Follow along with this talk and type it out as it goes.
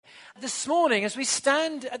This morning, as we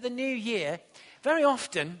stand at the new year, very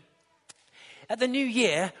often at the new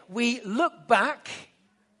year, we look back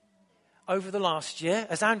over the last year.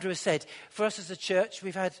 As Andrew has said, for us as a church,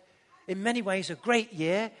 we've had, in many ways, a great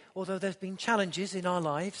year, although there's been challenges in our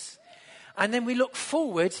lives. And then we look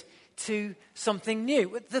forward to something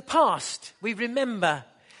new. The past, we remember,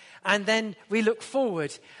 and then we look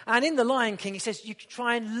forward. And in The Lion King, he says you can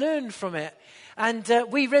try and learn from it. And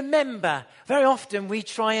we remember. Very often we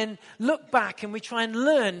try and look back and we try and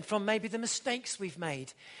learn from maybe the mistakes we've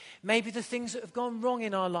made. Maybe the things that have gone wrong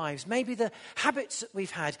in our lives. Maybe the habits that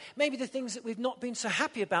we've had. Maybe the things that we've not been so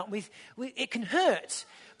happy about. It can hurt,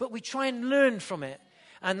 but we try and learn from it.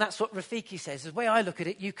 And that's what Rafiki says. The way I look at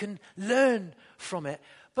it, you can learn from it.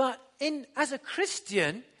 But as a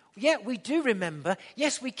Christian, yeah, we do remember.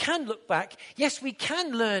 Yes, we can look back. Yes, we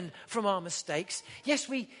can learn from our mistakes. Yes,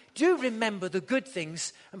 we do remember the good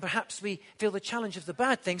things, and perhaps we feel the challenge of the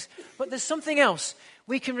bad things. But there's something else.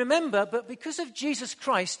 We can remember, but because of Jesus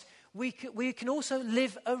Christ, we can also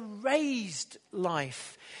live a raised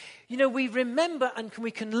life. You know, we remember and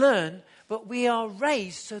we can learn, but we are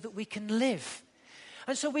raised so that we can live.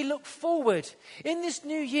 And so we look forward. In this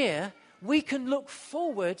new year, we can look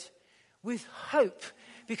forward with hope,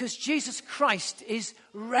 because Jesus Christ is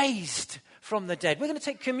raised from the dead. We're going to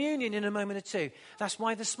take communion in a moment or two. That's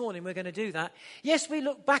why this morning we're going to do that. Yes, we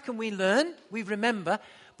look back and we learn, we remember.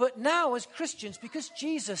 But now as Christians, because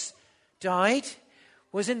Jesus died,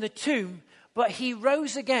 was in the tomb, but he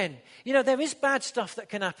rose again. You know, there is bad stuff that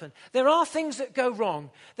can happen. There are things that go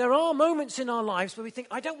wrong. There are moments in our lives where we think,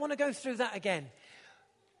 I don't want to go through that again.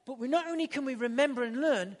 But not only can we remember and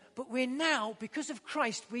learn, but we're now, because of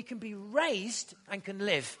Christ, we can be raised and can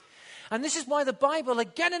live. And this is why the Bible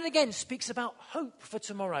again and again speaks about hope for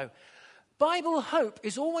tomorrow. Bible hope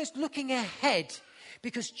is always looking ahead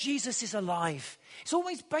because Jesus is alive. It's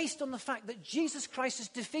always based on the fact that Jesus Christ has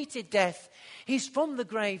defeated death. He's from the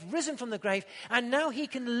grave, risen from the grave, and now he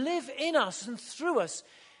can live in us and through us.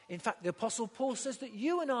 In fact, the Apostle Paul says that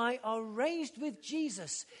you and I are raised with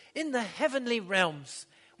Jesus in the heavenly realms.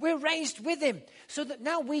 We're raised with him so that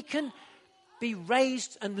now we can be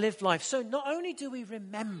raised and live life. So not only do we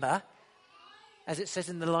remember, as it says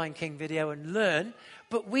in the Lion King video, and learn,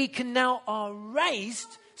 but we can now are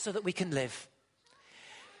raised so that we can live.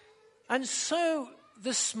 And so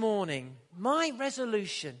this morning, my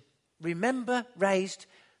resolution, remember, raised.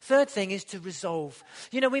 Third thing is to resolve.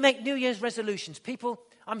 You know, we make New Year's resolutions. People,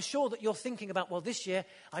 I'm sure that you're thinking about, well, this year,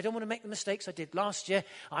 I don't want to make the mistakes I did last year.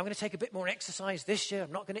 I'm going to take a bit more exercise this year.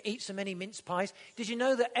 I'm not going to eat so many mince pies. Did you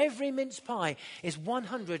know that every mince pie is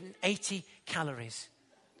 180 calories?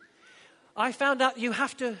 I found out you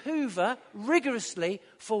have to hoover rigorously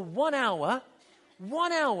for 1 hour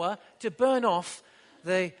to burn off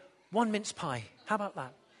the one mince pie. How about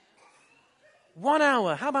that? 1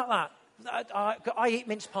 hour. How about that? I eat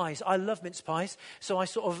mince pies. I love mince pies. So I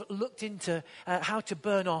sort of looked into how to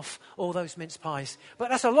burn off all those mince pies. But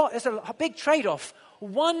that's a lot. That's a big trade-off.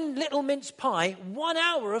 One little mince pie, 1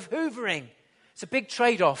 hour of hoovering. It's a big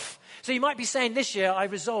trade-off. So you might be saying this year, I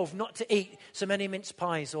resolve not to eat so many mince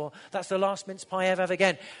pies, or that's the last mince pie I ever have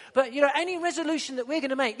again. But, you know, any resolution that we're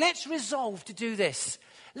going to make, let's resolve to do this.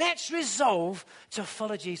 Let's resolve to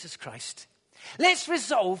follow Jesus Christ. Let's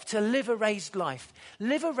resolve to live a raised life.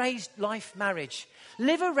 Live a raised life marriage.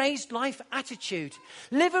 Live a raised life attitude.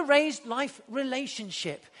 Live a raised life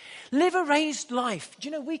relationship. Live a raised life. Do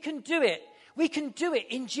you know, we can do it. We can do it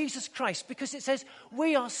in Jesus Christ because it says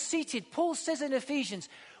we are seated. Paul says in Ephesians,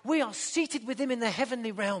 we are seated with him in the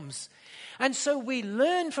heavenly realms. And so we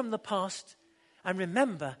learn from the past and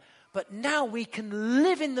remember, but now we can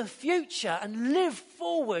live in the future and live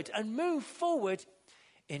forward and move forward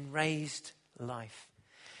in raised life.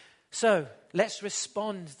 So let's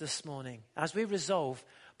respond this morning as we resolve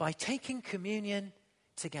by taking communion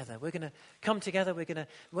together. We're going to come together. We're going to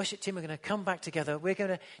worship team. We're going to come back together. We're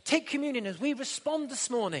going to take communion as we respond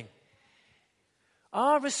this morning.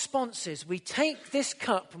 Our response is we take this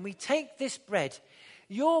cup and we take this bread,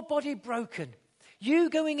 your body broken,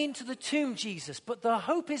 you going into the tomb, Jesus. But the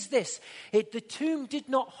hope is this. The tomb did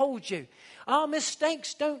not hold you. Our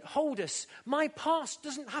mistakes don't hold us. My past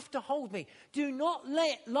doesn't have to hold me. Do not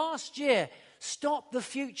let last year stop the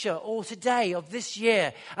future or today of this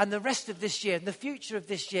year and the rest of this year and the future of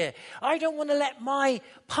this year. I don't want to let my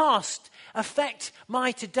past affect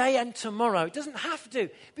my today and tomorrow. It doesn't have to,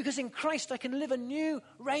 because in Christ I can live a new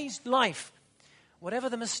raised life. Whatever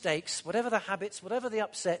the mistakes, whatever the habits, whatever the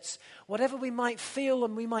upsets, whatever we might feel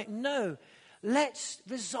and we might know, Let's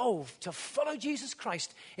resolve to follow Jesus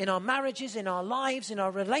Christ in our marriages, in our lives, in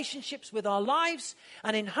our relationships with our lives,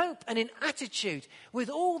 and in hope and in attitude with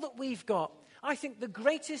all that we've got. I think the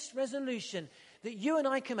greatest resolution that you and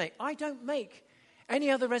I can make, I don't make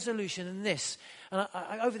any other resolution than this. And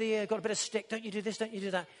I over the year, got a bit of stick. Don't you do this, don't you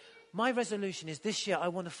do that. My resolution is this year I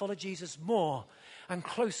want to follow Jesus more and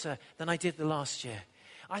closer than I did the last year.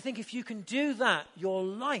 I think if you can do that, your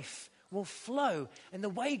life will flow in the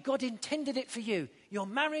way God intended it for you. Your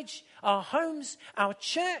marriage, our homes, our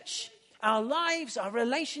church, our lives, our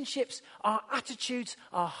relationships, our attitudes,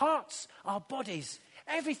 our hearts, our bodies.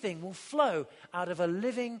 Everything will flow out of a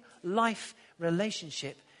living life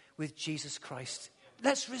relationship with Jesus Christ.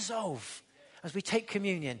 Let's resolve as we take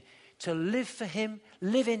communion to live for him,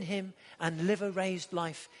 live in him, and live a raised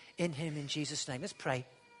life in him in Jesus' name. Let's pray.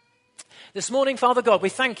 This morning, Father God, we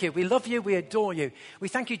thank you. We love you. We adore you. We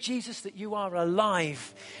thank you, Jesus, that you are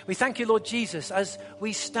alive. We thank you, Lord Jesus, as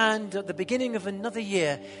we stand at the beginning of another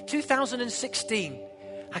year, 2016.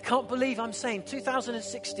 I can't believe I'm saying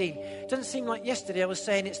 2016. It doesn't seem like yesterday I was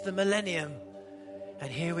saying it's the millennium. And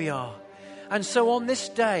here we are. And so on this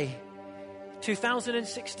day,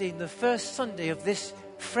 2016, the first Sunday of this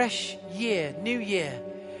fresh year, new year,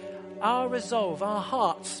 our resolve, our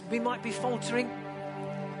hearts, we might be faltering.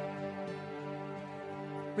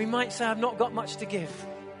 We might say, I've not got much to give,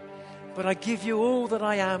 but I give you all that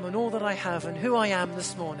I am and all that I have and who I am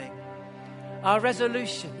this morning. Our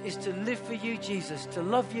resolution is to live for you, Jesus, to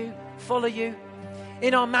love you, follow you,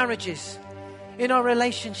 in our marriages, in our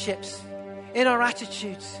relationships, in our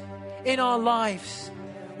attitudes, in our lives,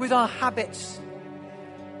 with our habits.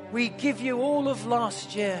 We give you all of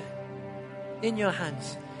last year in your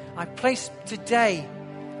hands. I place today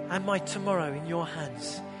and my tomorrow in your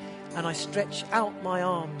hands. And I stretch out my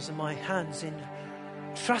arms and my hands in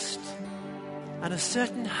trust and a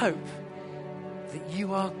certain hope that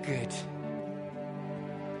you are good.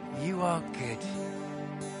 You are good.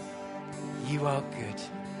 You are good.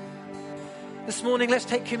 This morning, let's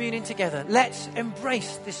take communion together. Let's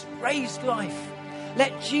embrace this raised life.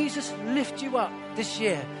 Let Jesus lift you up this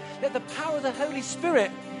year. Let the power of the Holy Spirit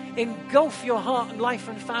engulf your heart and life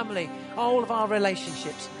and family, all of our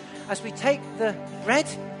relationships. As we take the bread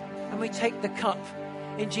and we take the cup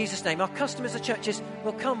in Jesus' name. Our customers, the churches,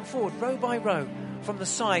 will come forward row by row from the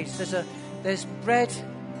sides. There's bread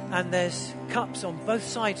and there's cups on both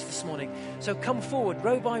sides this morning. So come forward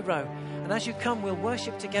row by row. And as you come, we'll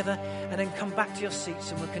worship together and then come back to your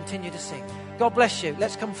seats and we'll continue to sing. God bless you.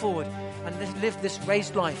 Let's come forward and let's live this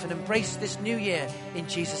raised life and embrace this new year in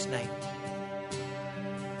Jesus' name.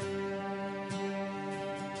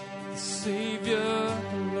 Savior,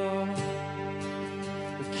 Lord,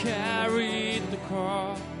 carried the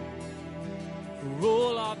cross for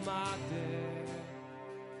all of my